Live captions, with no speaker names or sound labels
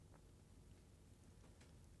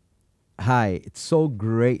Hi, it's so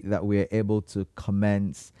great that we're able to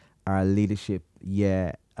commence our leadership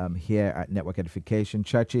year here at Network Edification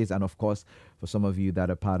Churches. And of course, for some of you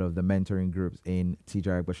that are part of the mentoring groups in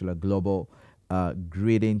TJ Bachelor Global,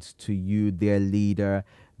 greetings to you, dear leader.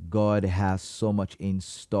 God has so much in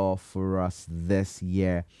store for us this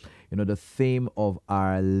year. You know, the theme of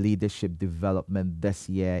our leadership development this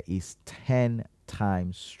year is 10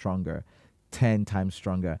 times stronger. 10 times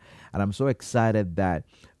stronger. And I'm so excited that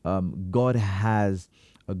God has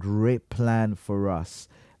a great plan for us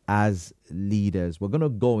as leaders. We're going to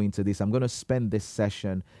go into this. I'm going to spend this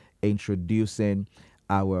session introducing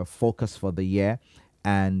our focus for the year.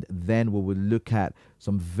 And then we will look at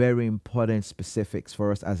some very important specifics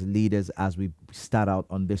for us as leaders as we start out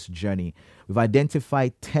on this journey. We've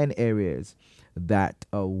identified 10 areas that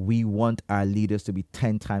we want our leaders to be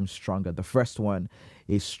 10 times stronger. The first one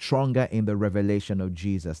is stronger in the revelation of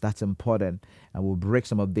Jesus. That's important. And we'll break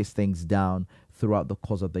some of these things down throughout the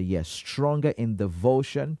course of the year. Stronger in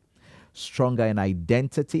devotion, stronger in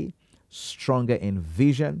identity, stronger in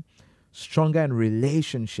vision, stronger in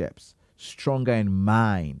relationships, stronger in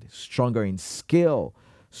mind, stronger in skill,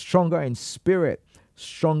 stronger in spirit,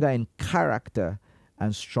 stronger in character,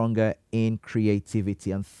 and stronger in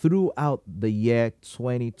creativity. And throughout the year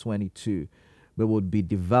 2022, we will be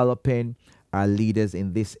developing our leaders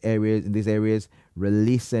in these areas,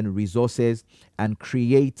 releasing resources and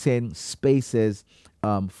creating spaces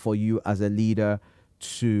for you as a leader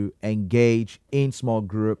to engage in small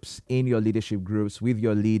groups, in your leadership groups, with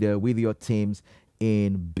your leader, with your teams,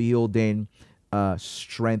 in building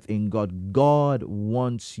strength in God. God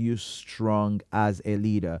wants you strong as a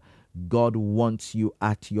leader. God wants you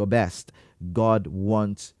at your best. God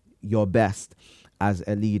wants your best as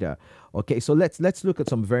a leader. Okay, so let's look at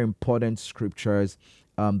some very important scriptures.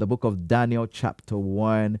 The book of Daniel, chapter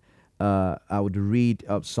 1. I would read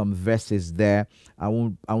some verses there. I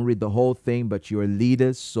won't read the whole thing, but you're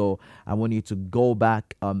leaders, so I want you to go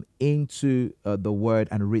back into the word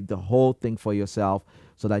and read the whole thing for yourself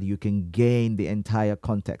so that you can gain the entire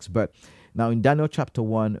context. But now in Daniel chapter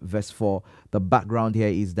 1, verse 4, the background here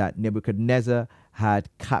is that Nebuchadnezzar had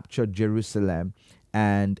captured Jerusalem.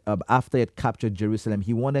 And after he had captured Jerusalem,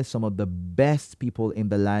 he wanted some of the best people in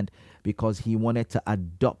the land because he wanted to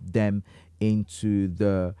adopt them into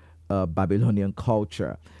the Babylonian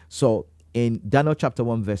culture. So in Daniel chapter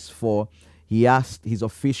 1, verse 4, he asked his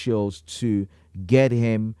officials to get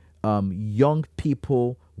him young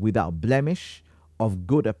people without blemish, of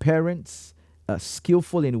good appearance,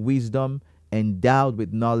 skillful in wisdom, endowed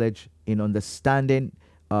with knowledge, in understanding,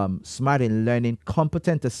 smart in learning,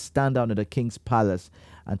 competent to stand out in the king's palace,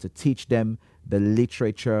 and to teach them the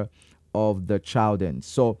literature of the Chaldeans.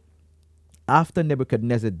 So after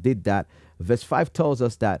Nebuchadnezzar did that, verse 5 tells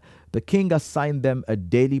us that the king assigned them a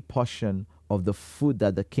daily portion of the food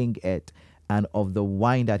that the king ate and of the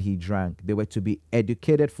wine that he drank. They were to be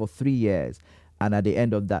educated for 3 years, and at the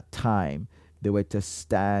end of that time, they were to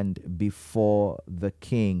stand before the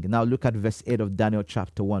king. Now look at verse 8 of Daniel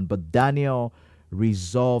chapter 1. But Daniel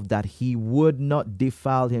resolved that he would not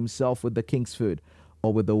defile himself with the king's food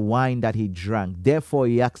or with the wine that he drank. Therefore,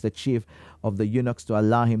 he asked the chief of the eunuchs to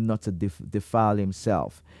allow him not to defile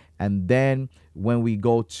himself. And then when we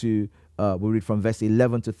go to, we read from verse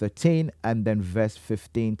 11 to 13 and then verse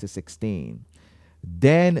 15 to 16.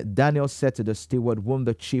 Then Daniel said to the steward, whom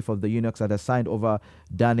the chief of the eunuchs had assigned over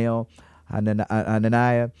Daniel,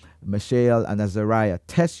 Ananiah, Mishael, and Azariah,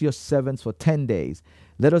 test your servants for 10 days.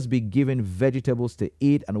 Let us be given vegetables to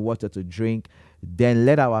eat and water to drink. Then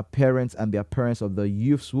let our parents and the appearance of the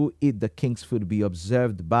youths who eat the king's food be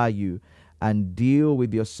observed by you, and deal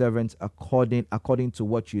with your servants according to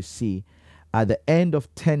what you see. At the end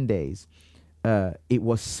of 10 days, it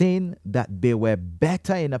was seen that they were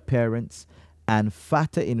better in appearance and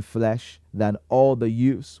fatter in flesh than all the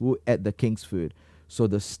youths who ate the king's food. So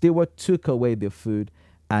the steward took away the food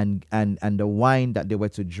and the wine that they were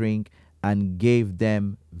to drink and gave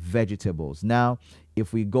them vegetables. Now,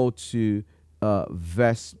 if we go to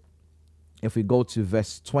verse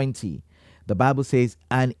 20, the Bible says,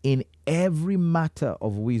 and in every matter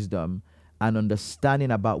of wisdom and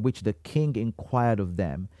understanding about which the king inquired of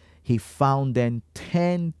them, he found them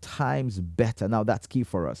 10 times better. Now that's key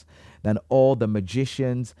for us, than all the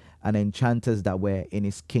magicians and enchanters that were in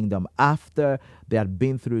his kingdom. After they had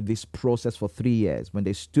been through this process for 3 years, when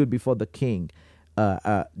they stood before the king,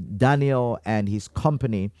 Daniel and his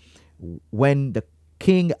company, when the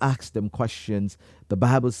king asked them questions, the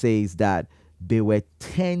Bible says that they were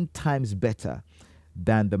 10 times better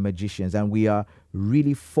than the magicians. And we are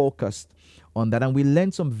really focused on that. And we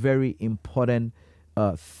learned some very important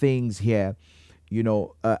things here.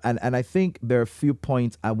 And I think there are a few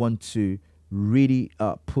points I want to really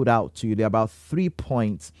put out to you. There are about 3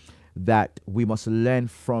 points that we must learn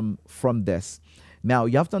from this. Now,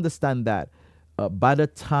 you have to understand that by the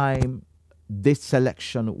time this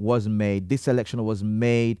selection was made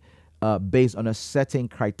based on a certain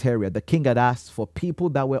criteria. The king had asked for people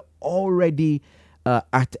that were already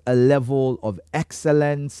at a level of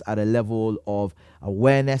excellence, at a level of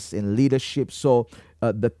awareness in leadership. So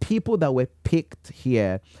the people that were picked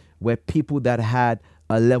here were people that had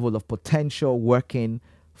a level of potential working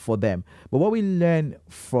for them. But what we learn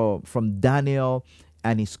from Daniel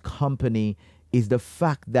and his company is the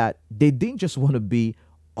fact that they didn't just want to be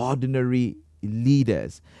ordinary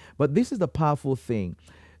leaders. But this is the powerful thing.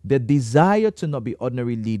 The desire to not be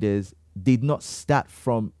ordinary leaders did not start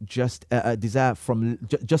from just a desire from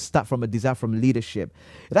leadership.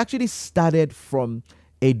 It actually started from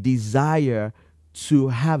a desire to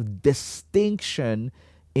have distinction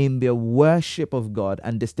in their worship of God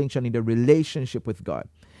and distinction in the relationship with God.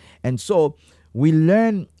 And so we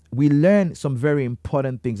learn some very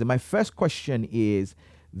important things. And my first question is,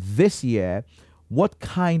 this year, what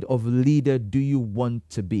kind of leader do you want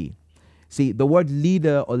to be? See, the word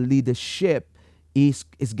leader or leadership is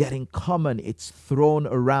getting common. It's thrown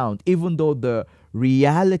around, even though the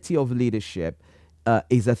reality of leadership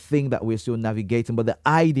is a thing that we're still navigating. But the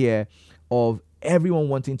idea of everyone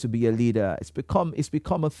wanting to be a leader, it's become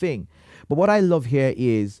a thing. But what I love here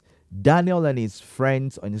is Daniel and his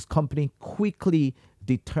friends and his company quickly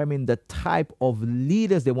determined the type of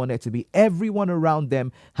leaders they wanted to be. Everyone around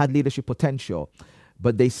them had leadership potential,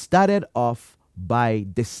 but they started off by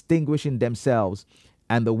distinguishing themselves.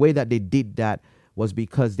 And the way that they did that was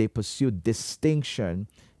because they pursued distinction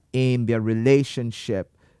in their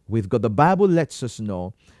relationship with God. The Bible lets us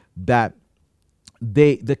know that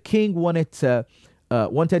the king wanted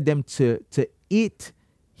them to eat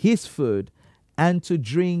his food and to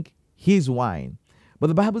drink his wine. But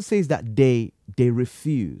the Bible says that they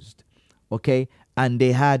refused, okay? And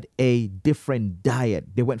they had a different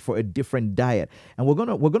diet. They went for a different diet. And we're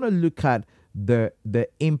gonna look at the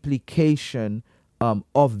implication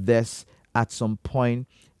of this at some point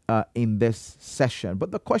in this session.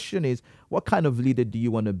 But the question is, what kind of leader do you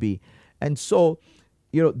want to be? And so,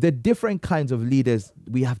 the different kinds of leaders,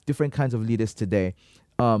 we have different kinds of leaders today.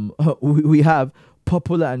 We have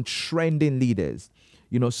popular and trending leaders.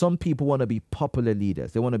 Some people want to be popular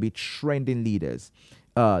leaders. They want to be trending leaders.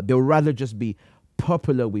 They'll rather just be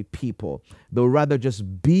popular with people. They'll rather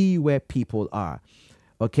just be where people are.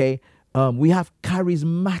 Okay? We have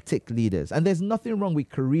charismatic leaders, and there's nothing wrong with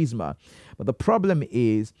charisma. But the problem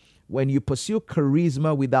is when you pursue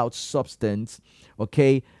charisma without substance,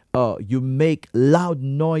 okay, you make loud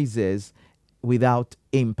noises without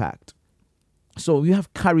impact. So we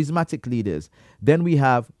have charismatic leaders. Then we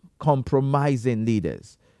have compromising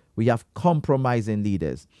leaders.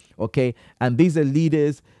 Okay? And these are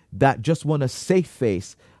leaders that just want a safe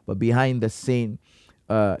face, but behind the scene,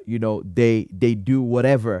 they do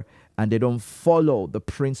whatever, and they don't follow the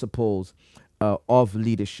principles of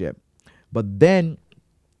leadership. But then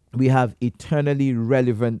we have eternally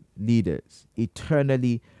relevant leaders.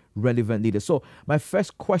 So my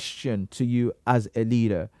first question to you as a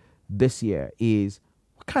leader this year is,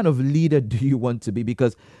 what kind of leader do you want to be?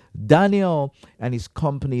 Because Daniel and his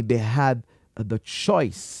company, they had the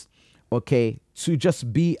choice, okay, to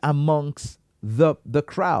just be amongst the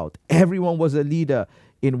crowd. Everyone was a leader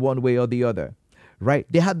in one way or the other, right?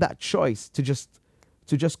 They had that choice to just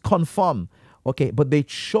conform, okay, but they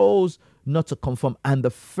chose not to conform. And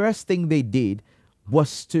the first thing they did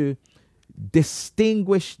was to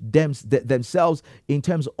distinguish themselves in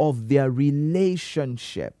terms of their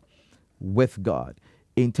relationship with God,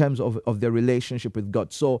 in terms of their relationship with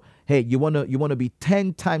God. So, hey, you want to be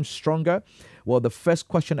 10 times stronger? Well, the first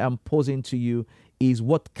question I'm posing to you is,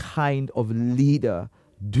 what kind of leader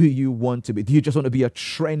do you want to be? Do you just want to be a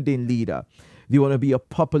trending leader? Do you want to be a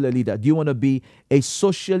popular leader? Do you want to be a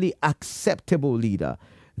socially acceptable leader?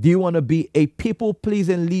 Do you want to be a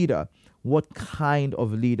people-pleasing leader? What kind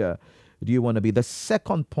of leader do you want to be? The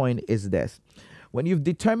second point is this. When you've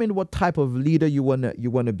determined what type of leader you want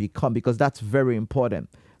to become, because that's very important.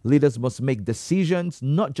 Leaders must make decisions,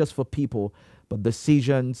 not just for people, but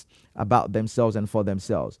decisions about themselves and for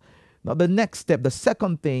themselves. Now, the next step, the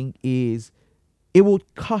second thing is, it would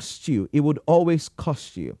cost you. It would always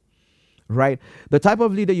cost you, right? The type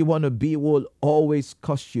of leader you want to be will always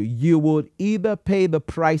cost you. You would either pay the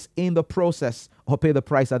price in the process or pay the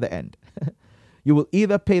price at the end. You will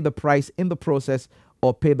either pay the price in the process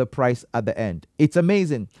or pay the price at the end. It's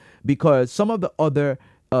amazing because some of the other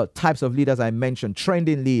types of leaders I mentioned: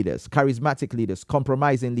 trending leaders, charismatic leaders,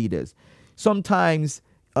 compromising leaders, sometimes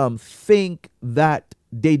think that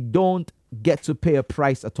they don't get to pay a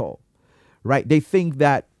price at all, right? They think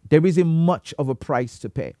that there isn't much of a price to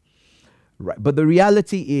pay, right? But the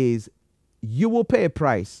reality is you will pay a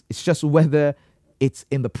price. It's just whether it's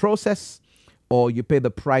in the process or you pay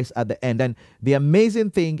the price at the end. And the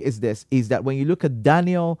amazing thing is this, is that when you look at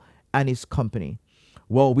Daniel and his company,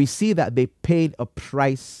 well, we see that they paid a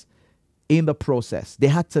price in the process. They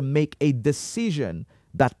had to make a decision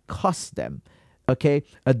that cost them, okay?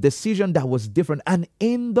 A decision that was different. And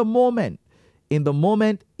in the moment,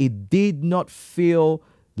 it did not feel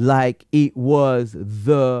like it was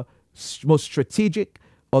the most strategic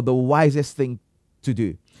or the wisest thing to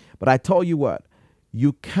do. But I tell you what,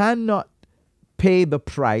 you cannot pay the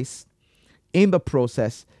price in the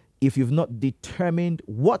process if you've not determined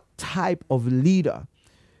what type of leader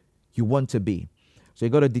you want to be. So you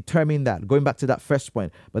got to determine that, going back to that first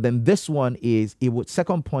point. But then this one is,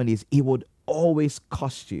 second point is, it would always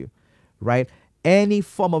cost you, right? Any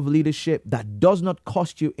form of leadership that does not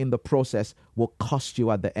cost you in the process will cost you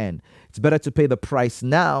at the end. It's better to pay the price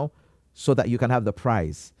now so that you can have the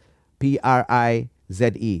prize. Prize.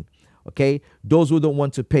 Okay? Those who don't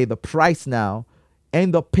want to pay the price now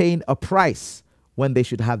end up paying a price when they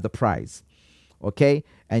should have the prize. Okay?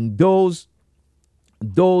 And those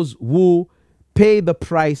who pay the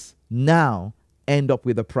price now end up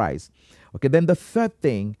with a prize. Okay, then the third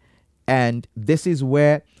thing, and this is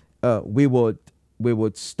where we would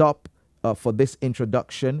stop for this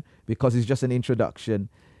introduction, because it's just an introduction,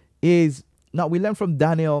 is now we learn from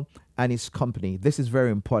Daniel and his company. This is very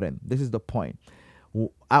important. This is the point.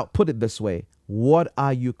 I'll put it this way. What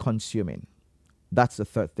are you consuming? That's the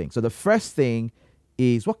third thing. So the first thing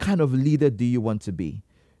is, what kind of leader do you want to be?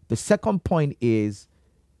 The second point is,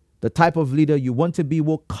 the type of leader you want to be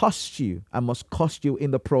will cost you and must cost you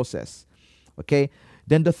in the process. Okay?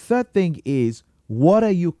 Then the third thing is, what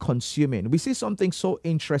are you consuming? We see something so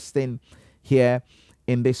interesting here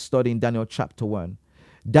in this study in Daniel chapter 1.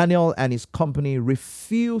 Daniel and his company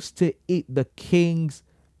refused to eat the king's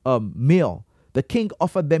meal. The king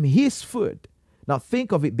offered them his food. Now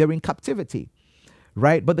think of it, they're in captivity,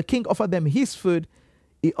 right? But the king offered them his food.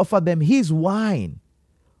 He offered them his wine.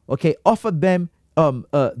 Okay, offered them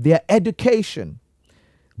their education.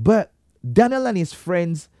 But Daniel and his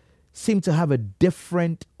friends seem to have a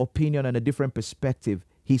different opinion and a different perspective.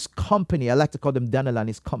 His company, I like to call them Daniel and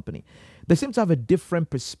his company. They seem to have a different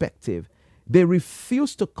perspective. They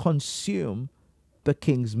refuse to consume the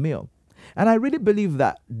king's meal. And I really believe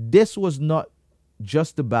that this was not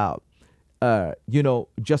just about,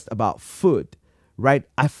 just about food, right?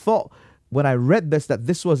 I thought when I read this that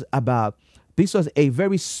this was a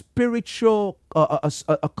very spiritual,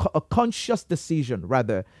 a conscious decision,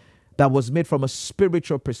 rather, that was made from a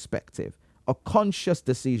spiritual perspective. A conscious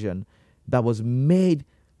decision that was made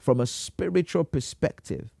from a spiritual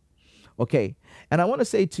perspective. Okay, and I want to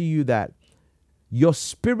say to you that your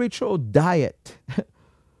spiritual diet,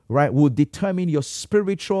 right, will determine your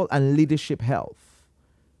spiritual and leadership health.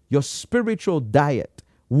 Your spiritual diet.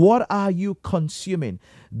 What are you consuming?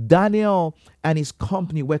 Daniel and his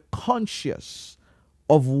company were conscious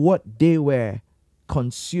of what they were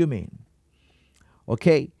consuming.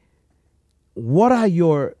 Okay? What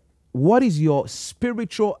is your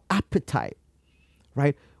spiritual appetite?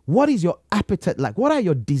 Right? What is your appetite like? What are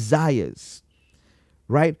your desires?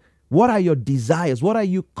 Right? What are your desires? What are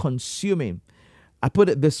you consuming? I put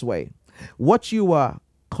it this way. What you are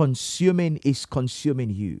consuming is consuming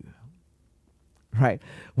you. Right?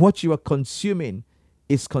 What you are consuming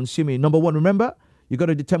is consuming. Number one, remember, you got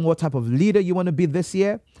to determine what type of leader you want to be this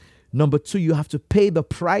year. Number two, you have to pay the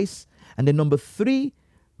price. And then number three,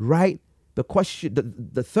 right?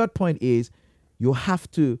 The third point is, you have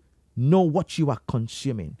to know what you are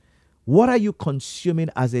consuming. What are you consuming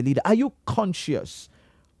as a leader? Are you conscious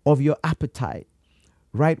of your appetite?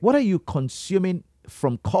 Right? What are you consuming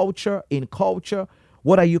from culture, in culture?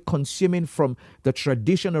 What are you consuming from the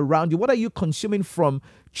tradition around you? What are you consuming from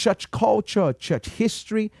church culture, church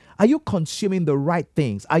history? Are you consuming the right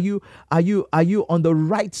things? Are you on the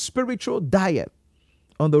right spiritual diet?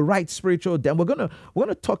 On the right spiritual diet. We're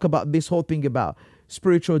gonna talk about this whole thing about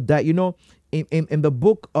spiritual diet. You know, in the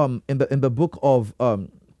book of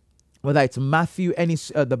whether it's Matthew,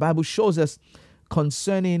 the Bible shows us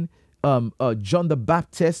concerning John the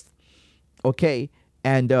Baptist. Okay.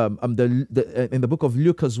 And in the book of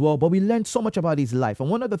Luke as well. But we learned so much about his life. And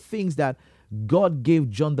one of the things that God gave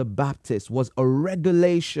John the Baptist was a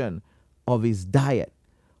regulation of his diet.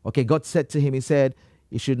 Okay, God said to him, he said,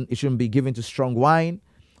 it shouldn't be given to strong wine.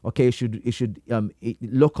 Okay, it should eat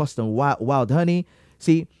locust and wild honey.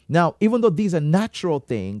 See, now, even though these are natural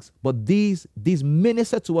things, but these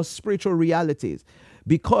minister to us spiritual realities,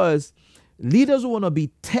 because leaders who want to be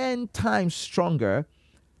 10 times stronger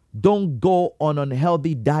don't go on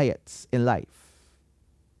unhealthy diets in life,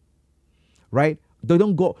 right? They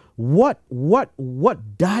don't go. What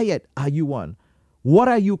diet are you on? What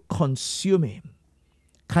are you consuming?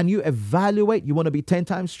 Can you evaluate? You want to be 10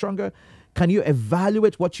 times stronger? Can you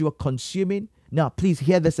evaluate what you are consuming? Now, please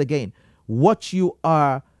hear this again. What you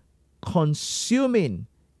are consuming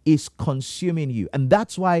is consuming you. And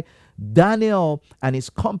that's why Daniel and his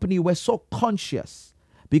company were so conscious,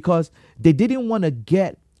 because they didn't want to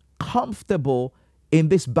get comfortable in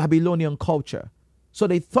this Babylonian culture. So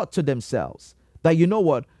they thought to themselves that, you know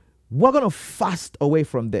what, we're going to fast away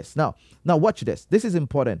from this. Now watch this. This is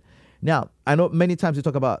important. Now, I know many times we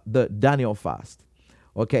talk about the Daniel fast.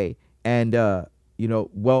 Okay. And,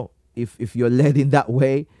 well, if you're led in that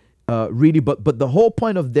way, really, but the whole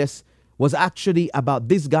point of this was actually about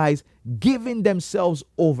these guys giving themselves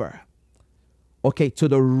over, okay, to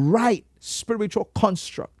the right spiritual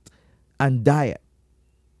construct and diet,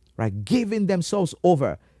 right? Giving themselves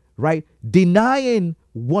over, right? Denying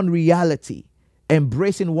one reality,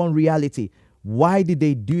 embracing one reality. Why did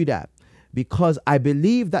they do that? Because I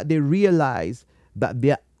believe that they realized that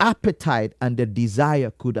their appetite and their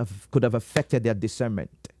desire could have affected their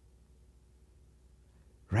discernment.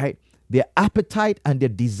 Right? Their appetite and their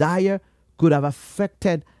desire could have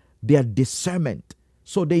affected their discernment.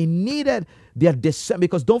 So they needed their discernment,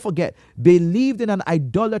 because don't forget, they lived in an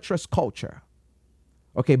idolatrous culture.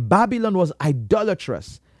 Okay, Babylon was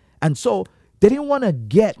idolatrous. And so they didn't want to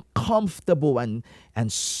get comfortable and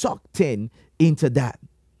sucked into that.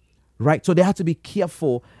 Right? So they had to be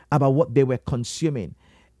careful about what they were consuming.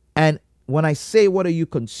 And when I say, what are you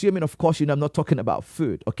consuming? Of course, I'm not talking about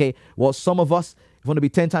food. Okay. Well, some of us, if we want to be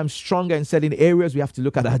 10 times stronger in certain areas, we have to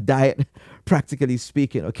look at our diet, practically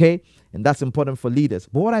speaking. Okay. And that's important for leaders.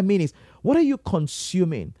 But what I mean is, what are you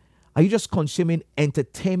consuming? Are you just consuming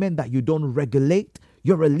entertainment that you don't regulate?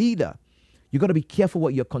 You're a leader. You got to be careful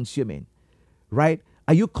what you're consuming. Right?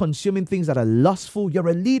 Are you consuming things that are lustful? You're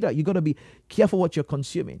a leader. You got to be careful what you're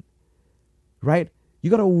consuming. Right?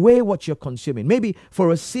 You got to weigh what you're consuming. Maybe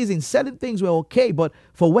for a season, certain things were okay, but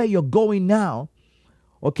for where you're going now,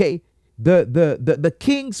 okay, the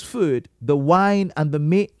king's food, the wine and the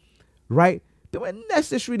meat, right, they weren't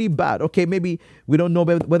necessarily bad. Okay, maybe we don't know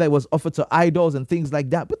whether it was offered to idols and things like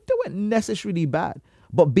that, but they weren't necessarily bad.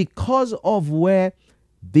 But because of where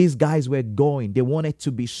these guys were going, they wanted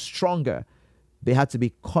to be stronger. They had to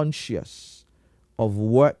be conscious of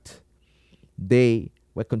what they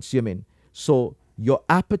were consuming. So your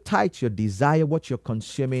appetite, your desire, what you're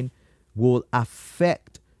consuming will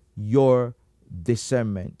affect your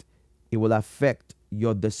discernment. It will affect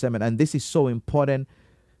your discernment. And this is so important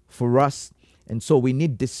for us. And so we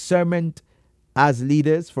need discernment as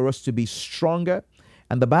leaders for us to be stronger.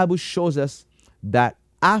 And the Bible shows us that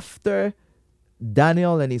after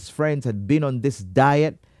Daniel and his friends had been on this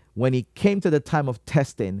diet, when it came to the time of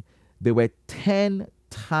testing, they were 10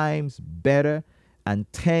 times better and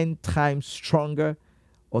 10 times stronger,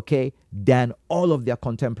 okay, than all of their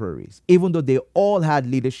contemporaries. Even though they all had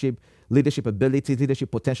leadership abilities,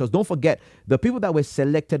 leadership potentials. Don't forget, the people that were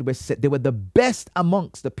selected, they were the best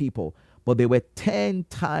amongst the people, but they were 10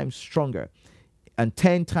 times stronger and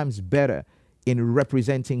 10 times better in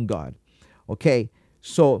representing God. Okay,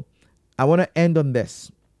 so I want to end on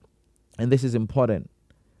this, and this is important.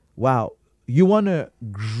 Wow, you want to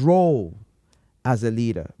grow as a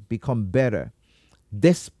leader, become better.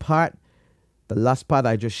 This part, the last part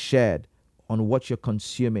I just shared on what you're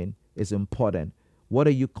consuming, is important. What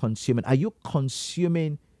are you consuming? Are you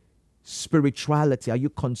consuming spirituality? Are you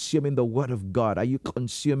consuming the word of God? Are you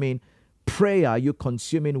consuming prayer? Are you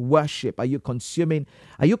consuming worship? Are you consuming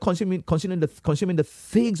the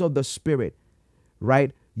things of the Spirit?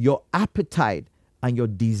 Right? Your appetite and your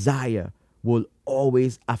desire will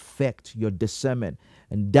always affect your discernment.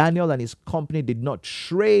 And Daniel and his company did not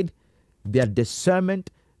trade their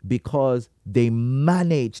discernment because they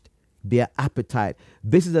managed their appetite.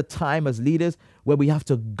 This is a time as leaders where we have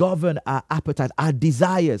to govern our appetite, our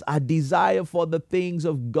desires. Our desire for the things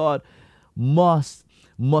of God must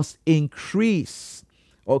increase.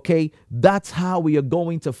 Okay, that's how we are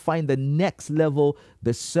going to find the next level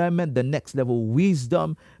discernment, the next level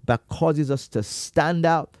wisdom that causes us to stand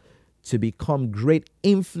out, to become great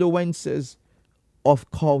influencers of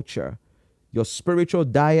culture. Your spiritual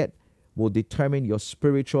diet will determine your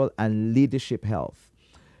spiritual and leadership health.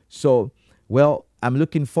 So, well, I'm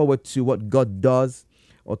looking forward to what God does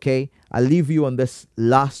Okay, I leave you on this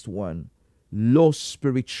last one. Low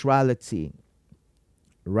spirituality,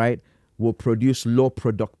 right, will produce low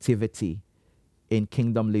productivity in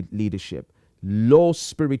kingdom leadership. Low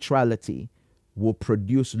spirituality will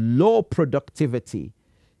produce low productivity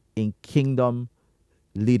in kingdom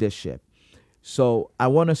leadership. So I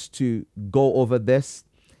want us to go over this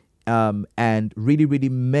and really, really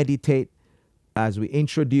meditate as we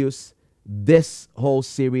introduce this whole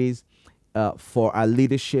series for our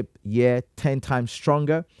leadership year, 10 times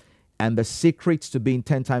stronger. And the secrets to being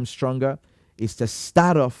 10 times stronger is to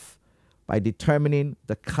start off by determining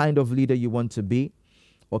the kind of leader you want to be.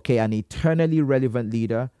 Okay, an eternally relevant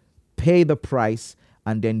leader. Pay the price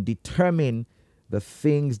and then determine the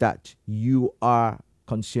things that you are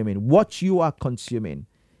consuming. What you are consuming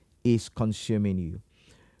is consuming you.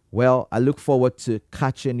 Well, I look forward to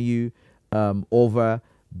catching you over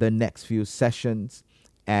the next few sessions,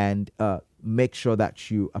 and make sure that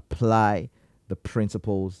you apply the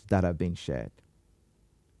principles that have been shared.